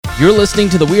You're listening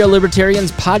to the We Are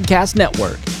Libertarians Podcast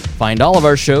Network. Find all of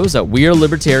our shows at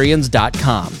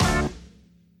wearelibertarians.com.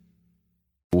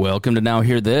 Welcome to Now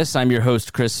Hear This. I'm your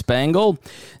host, Chris Spangle.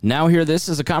 Now Hear This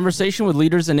is a conversation with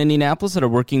leaders in Indianapolis that are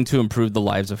working to improve the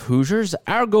lives of Hoosiers.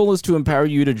 Our goal is to empower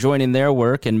you to join in their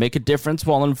work and make a difference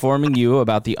while informing you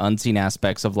about the unseen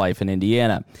aspects of life in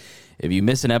Indiana. If you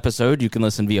miss an episode, you can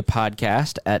listen via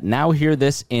podcast at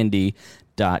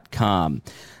nowhearthisindy.com.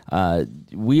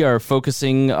 We are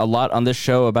focusing a lot on this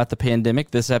show about the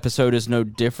pandemic. This episode is no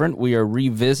different. We are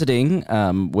revisiting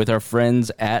with our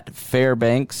friends at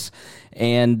Fairbanks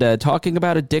and talking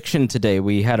about addiction today.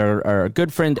 We had our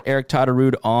good friend Eric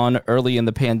Todderud on early in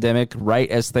the pandemic, right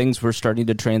as things were starting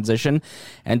to transition.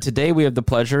 And today we have the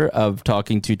pleasure of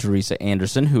talking to Teresa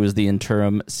Anderson, who is the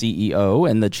interim CEO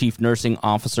and the chief nursing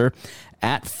officer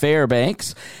at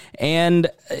Fairbanks. And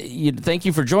thank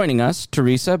you for joining us,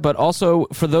 Teresa, but also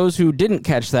for those who didn't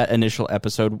catch that initial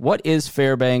episode, what is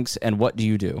Fairbanks and what do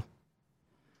you do?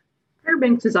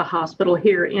 Fairbanks is a hospital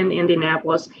here in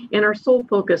Indianapolis, and our sole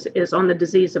focus is on the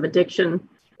disease of addiction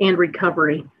and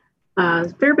recovery.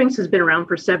 Fairbanks has been around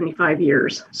for 75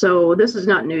 years, so this is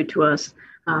not new to us.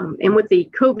 And with the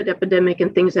COVID epidemic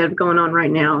and things that have gone on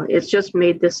right now, it's just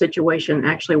made this situation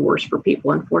actually worse for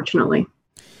people, unfortunately.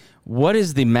 What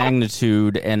is the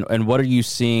magnitude and what are you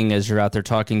seeing as you're out there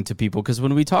talking to people? Because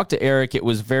when we talked to Eric, it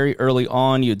was very early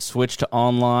on. You'd switched to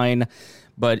online,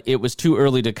 but it was too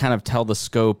early to kind of tell the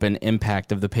scope and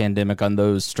impact of the pandemic on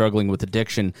those struggling with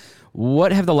addiction.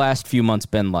 What have the last few months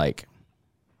been like?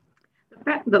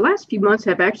 The last few months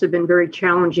have actually been very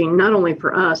challenging, not only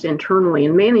for us internally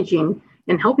in managing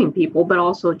and helping people, but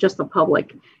also just the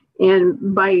public.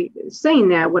 And by saying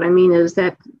that, what I mean is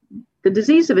that the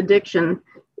disease of addiction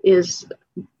is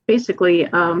basically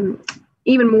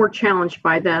even more challenged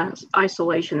by the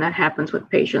isolation that happens with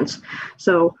patients.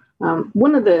 So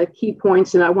one of the key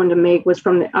points that I wanted to make was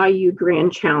from the IU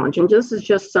Grand Challenge, and this is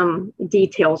just some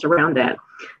details around that.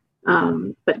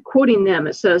 But quoting them,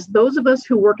 it says, "Those of us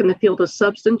who work in the field of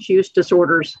substance use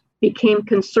disorders became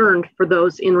concerned for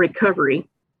those in recovery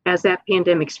as that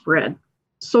pandemic spread.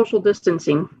 Social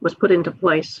distancing was put into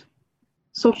place.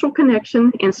 Social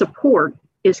connection and support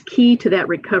is key to that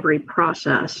recovery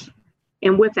process.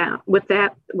 And without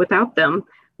them,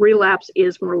 relapse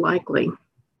is more likely.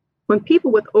 When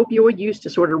people with opioid use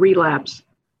disorder relapse,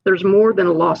 there's more than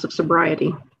a loss of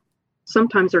sobriety.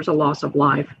 Sometimes there's a loss of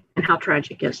life. And how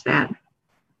tragic is that?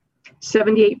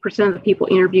 78% of the people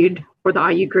interviewed for the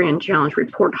IU Grand Challenge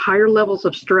report higher levels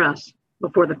of stress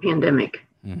before the pandemic,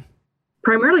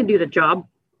 primarily due to job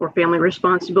or family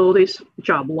responsibilities,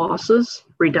 job losses,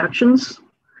 reductions.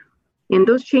 And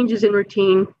those changes in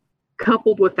routine,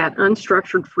 coupled with that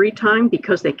unstructured free time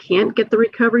because they can't get the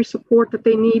recovery support that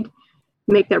they need,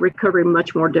 make that recovery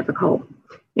much more difficult.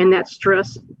 And that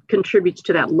stress contributes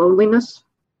to that loneliness,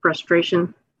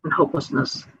 frustration, and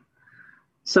hopelessness.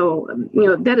 So,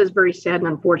 that is very sad and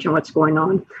unfortunate what's going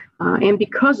on. And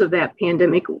because of that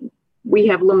pandemic, we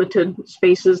have limited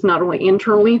spaces, not only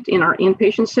internally in our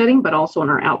inpatient setting, but also in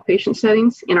our outpatient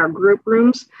settings, in our group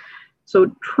rooms. So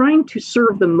trying to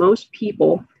serve the most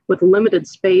people with limited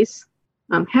space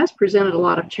has presented a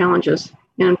lot of challenges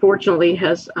and unfortunately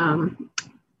has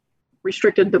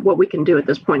restricted what we can do at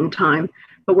this point in time.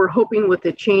 But we're hoping with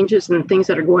the changes and things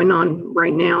that are going on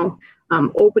right now,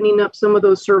 opening up some of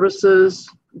those services,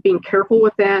 being careful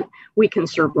with that, we can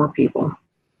serve more people.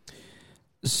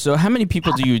 So how many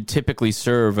people do you typically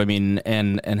serve? I mean,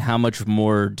 and how much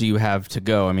more do you have to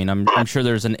go? I mean, I'm sure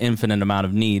there's an infinite amount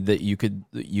of need that you could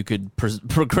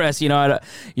progress. You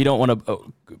don't want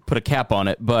to put a cap on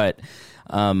it, but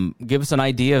give us an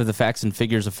idea of the facts and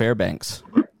figures of Fairbanks.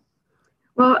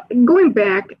 Well, going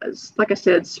back, like I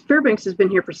said, Fairbanks has been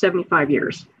here for 75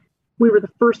 years. We were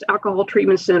the first alcohol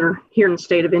treatment center here in the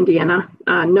state of Indiana,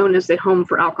 known as the Home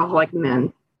for Alcoholic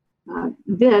Men.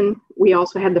 Then we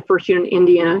also had the first unit in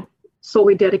Indiana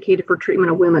solely dedicated for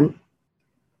treatment of women.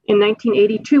 In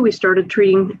 1982, we started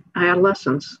treating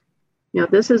adolescents.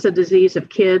 This is a disease of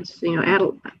kids.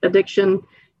 Addiction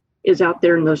is out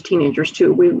there in those teenagers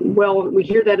too. We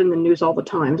hear that in the news all the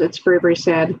time. It's very, very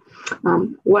sad.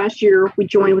 Last year, we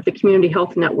joined with the Community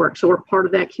Health Network. So we're part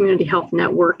of that Community Health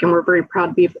Network, and we're very proud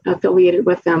to be affiliated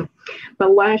with them.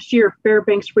 But last year,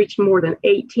 Fairbanks reached more than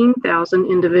 18,000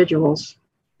 individuals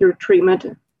through treatment,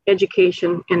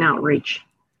 education, and outreach.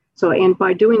 And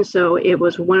by doing so, it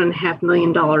was $1.5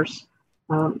 million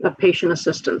of patient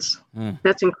assistance.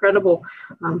 That's incredible.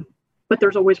 But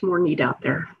there's always more need out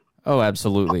there. Oh,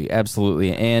 absolutely.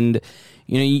 Absolutely. And,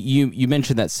 you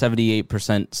mentioned that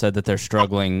 78% said that they're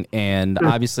struggling. And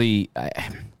obviously,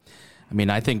 I mean,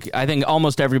 I think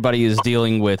almost everybody is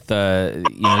dealing with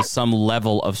some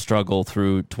level of struggle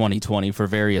through 2020 for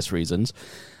various reasons.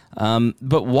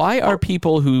 But why are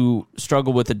people who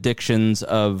struggle with addictions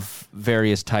of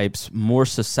various types more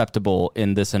susceptible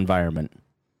in this environment?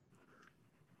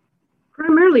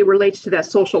 Primarily relates to that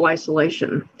social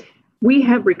isolation. We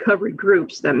have recovery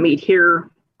groups that meet here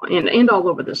and all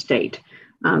over the state,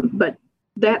 but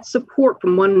that support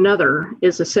from one another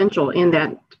is essential in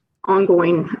that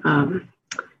ongoing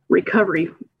recovery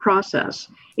process.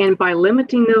 And by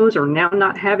limiting those or now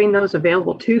not having those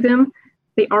available to them,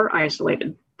 they are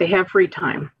isolated. They have free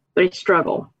time. They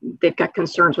struggle. They've got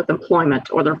concerns with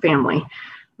employment or their family.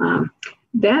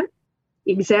 That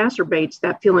exacerbates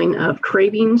that feeling of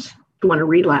cravings to want to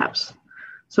relapse.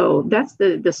 So that's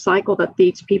the cycle that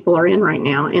these people are in right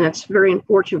now. And it's very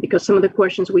unfortunate because some of the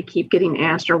questions we keep getting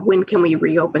asked are, when can we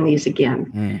reopen these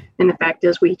again? And the fact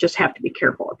is, we just have to be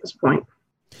careful at this point.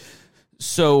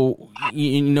 So,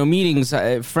 meetings,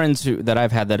 friends that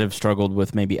I've had that have struggled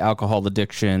with maybe alcohol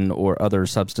addiction or other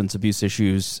substance abuse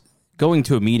issues, going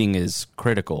to a meeting is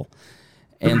critical.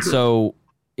 And so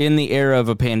in the era of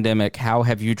a pandemic, how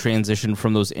have you transitioned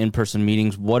from those in-person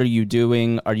meetings? What are you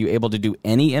doing? Are you able to do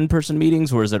any in-person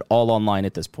meetings, or is it all online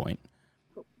at this point?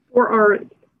 For our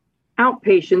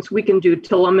outpatients, we can do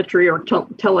telemetry or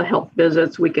telehealth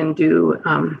visits. We can do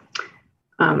kind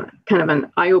of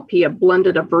an IOP, a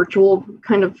virtual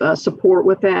kind of support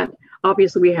with that.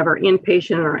 Obviously, we have our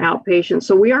inpatient and our outpatient.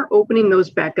 So we are opening those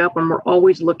back up, and we're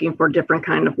always looking for different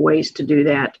kind of ways to do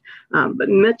that. But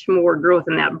much more growth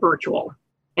in that virtual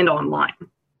and online.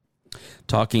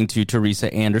 Talking to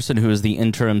Teresa Anderson, who is the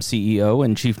interim CEO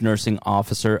and Chief Nursing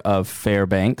Officer of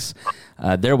Fairbanks.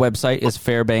 Their website is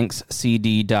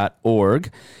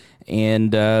fairbankscd.org.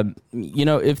 And,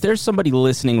 if there's somebody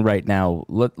listening right now,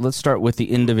 let's start with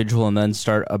the individual and then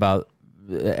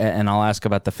and I'll ask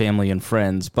about the family and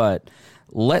friends. But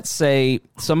let's say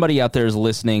somebody out there is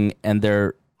listening and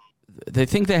they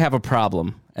think they have a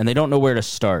problem and they don't know where to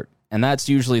start. And that's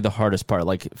usually the hardest part.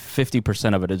 Like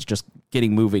 50% of it is just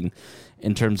getting moving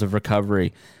in terms of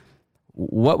recovery.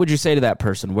 What would you say to that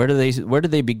person? Where do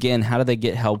they begin? How do they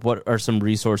get help? What are some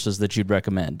resources that you'd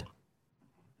recommend?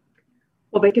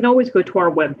 Well, they can always go to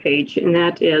our webpage, and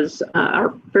that is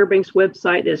our Fairbanks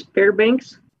website is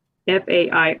Fairbanks,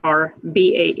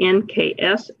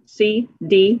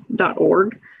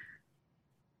 FAIRBANKSCD.org.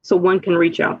 So one can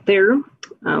reach out there.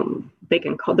 They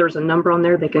can call, there's a number on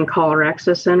there. They can call our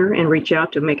access center and reach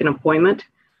out to make an appointment.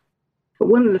 But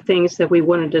one of the things that we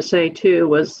wanted to say too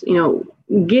was,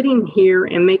 getting here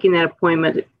and making that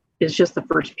appointment is just the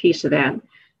first piece of that.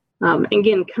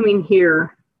 Again, coming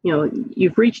here,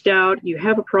 you've reached out, you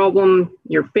have a problem,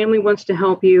 your family wants to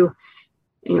help you.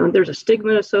 There's a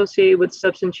stigma associated with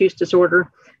substance use disorder.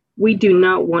 We do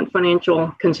not want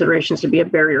financial considerations to be a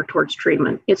barrier towards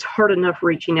treatment. It's hard enough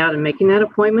reaching out and making that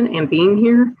appointment and being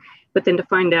here, but then to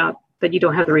find out that you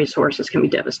don't have the resources can be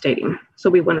devastating. So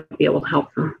we want to be able to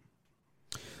help them.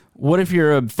 What if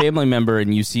you're a family member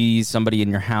and you see somebody in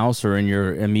your house or in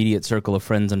your immediate circle of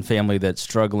friends and family that's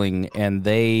struggling and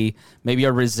they maybe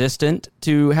are resistant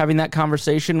to having that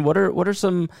conversation? What are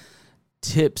some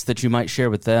tips that you might share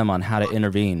with them on how to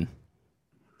intervene?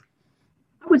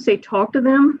 I would say talk to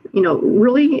them.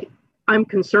 Really, I'm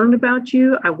concerned about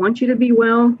you. I want you to be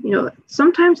well.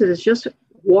 Sometimes it is just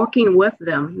walking with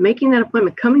them, making that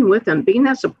appointment, coming with them, being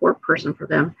that support person for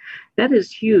them. That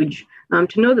is huge.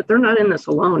 To know that they're not in this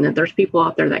alone, that there's people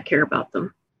out there that care about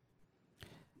them.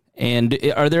 And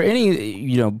are there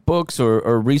any, books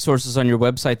or resources on your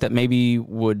website that maybe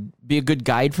would be a good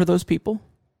guide for those people?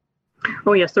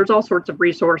 Oh, yes. There's all sorts of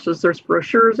resources. There's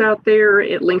brochures out there.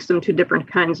 It links them to different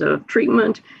kinds of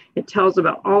treatment. It tells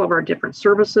about all of our different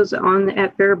services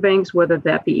at Fairbanks, whether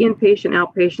that be inpatient,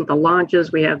 outpatient, the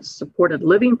lodges. We have supported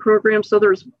living programs. So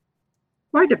there's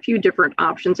quite a few different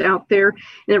options out there.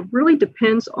 And it really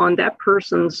depends on that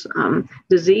person's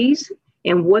disease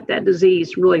and what that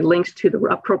disease really links to the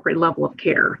appropriate level of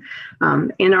care.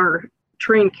 And our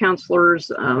trained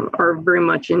counselors are very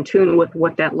much in tune with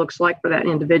what that looks like for that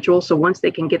individual. So once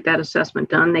they can get that assessment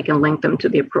done, they can link them to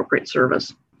the appropriate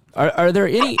service. Are there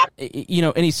any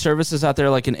services out there,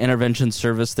 like an intervention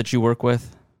service that you work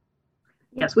with?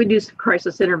 Yes, we do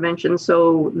crisis intervention.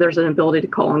 So there's an ability to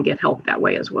call and get help that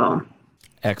way as well.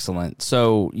 Excellent.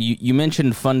 So you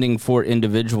mentioned funding for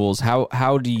individuals.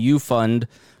 How do you fund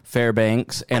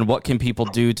Fairbanks, and what can people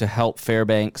do to help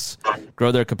Fairbanks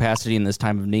grow their capacity in this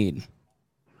time of need?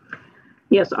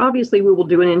 Yes, obviously we will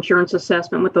do an insurance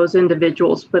assessment with those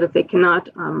individuals, but if they cannot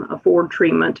afford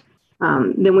treatment,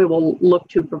 then we will look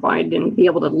to provide and be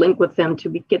able to link with them to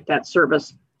get that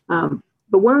service.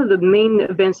 But one of the main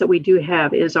events that we do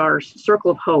have is our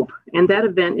Circle of Hope, and that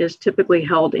event is typically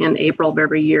held in April of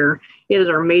every year. It is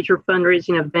our major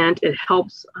fundraising event. It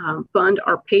helps fund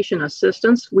our patient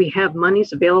assistance. We have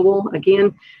monies available,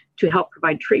 again, to help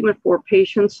provide treatment for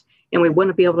patients, and we want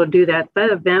to be able to do that. That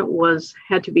event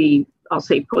had to be, I'll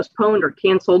say, postponed or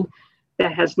canceled.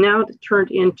 That has now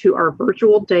turned into our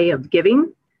virtual Day of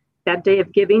Giving. That Day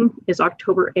of Giving is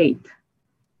October 8th.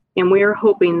 And we are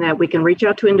hoping that we can reach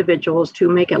out to individuals to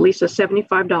make at least a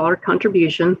 $75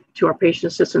 contribution to our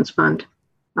Patient Assistance Fund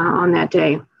on that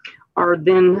day. Our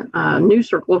then new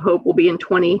Circle of Hope will be in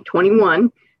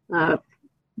 2021,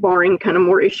 barring kind of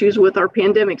more issues with our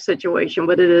pandemic situation,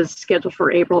 but it is scheduled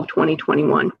for April of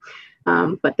 2021.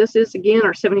 But this is, again,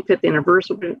 our 75th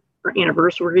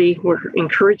anniversary. We're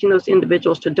encouraging those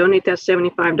individuals to donate that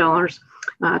 $75.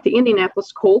 The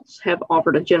Indianapolis Colts have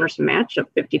offered a generous match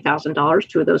of $50,000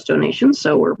 to those donations,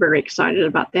 so we're very excited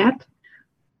about that.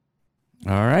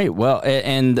 All right. Well,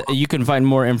 and you can find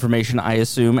more information, I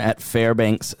assume, at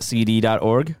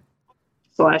fairbankscd.org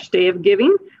 /Day of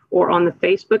Giving, or on the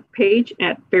Facebook page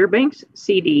at Fairbanks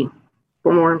CD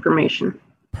for more information.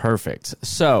 Perfect.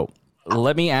 So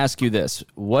let me ask you this.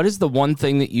 What is the one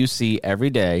thing that you see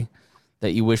every day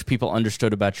that you wish people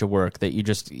understood about your work, that you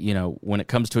just, when it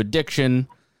comes to addiction,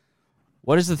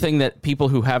 what is the thing that people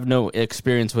who have no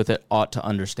experience with it ought to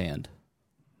understand?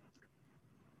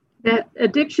 That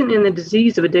addiction and the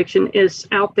disease of addiction is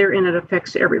out there and it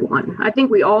affects everyone. I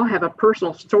think we all have a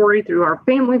personal story through our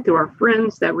family, through our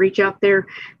friends that reach out there,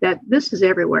 that this is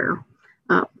everywhere.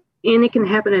 And it can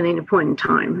happen at any point in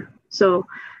time. So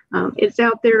it's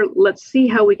out there. Let's see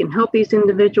how we can help these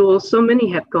individuals. So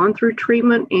many have gone through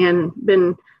treatment and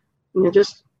been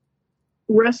just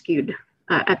rescued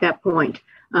at that point.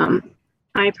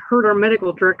 I've heard our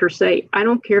medical director say, I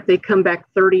don't care if they come back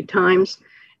 30 times,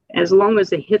 as long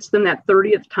as it hits them that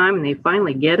 30th time and they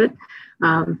finally get it.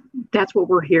 That's what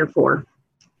we're here for.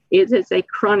 It's a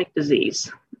chronic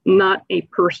disease, not a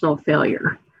personal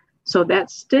failure. So that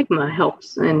stigma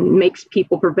helps and makes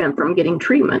people prevent from getting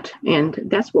treatment. And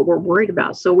that's what we're worried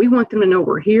about. So we want them to know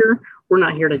we're here. We're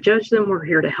not here to judge them. We're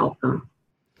here to help them.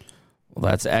 Well,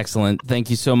 that's excellent.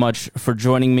 Thank you so much for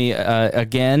joining me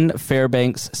again,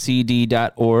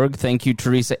 fairbankscd.org. Thank you,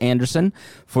 Teresa Anderson,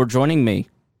 for joining me.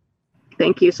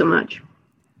 Thank you so much.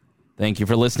 Thank you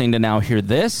for listening to Now Hear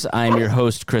This. I'm your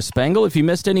host, Chris Spangle. If you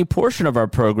missed any portion of our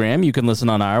program, you can listen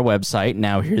on our website,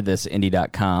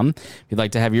 nowhearthisindy.com. If you'd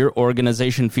like to have your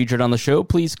organization featured on the show,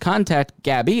 please contact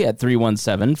Gabby at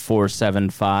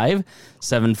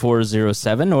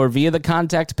 317-475-7407 or via the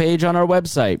contact page on our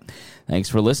website. Thanks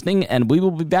for listening, and we will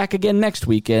be back again next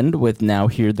weekend with Now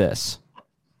Hear This.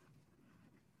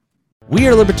 We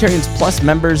Are Libertarians Plus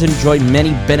members enjoy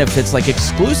many benefits like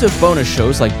exclusive bonus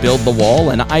shows like Build the Wall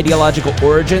and Ideological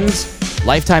Origins,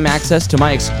 lifetime access to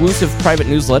my exclusive private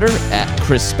newsletter at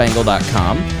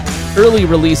chrisspangle.com, early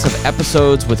release of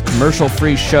episodes with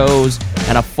commercial-free shows,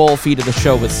 and a full feed of the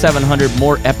show with 700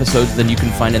 more episodes than you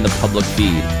can find in the public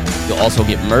feed. You'll also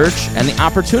get merch and the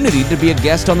opportunity to be a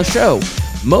guest on the show.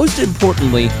 Most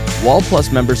importantly, Wall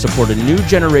Plus members support a new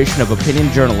generation of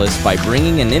opinion journalists by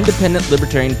bringing an independent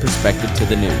libertarian perspective to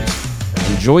the news.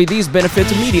 Enjoy these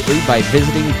benefits immediately by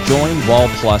visiting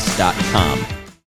joinwallplus.com.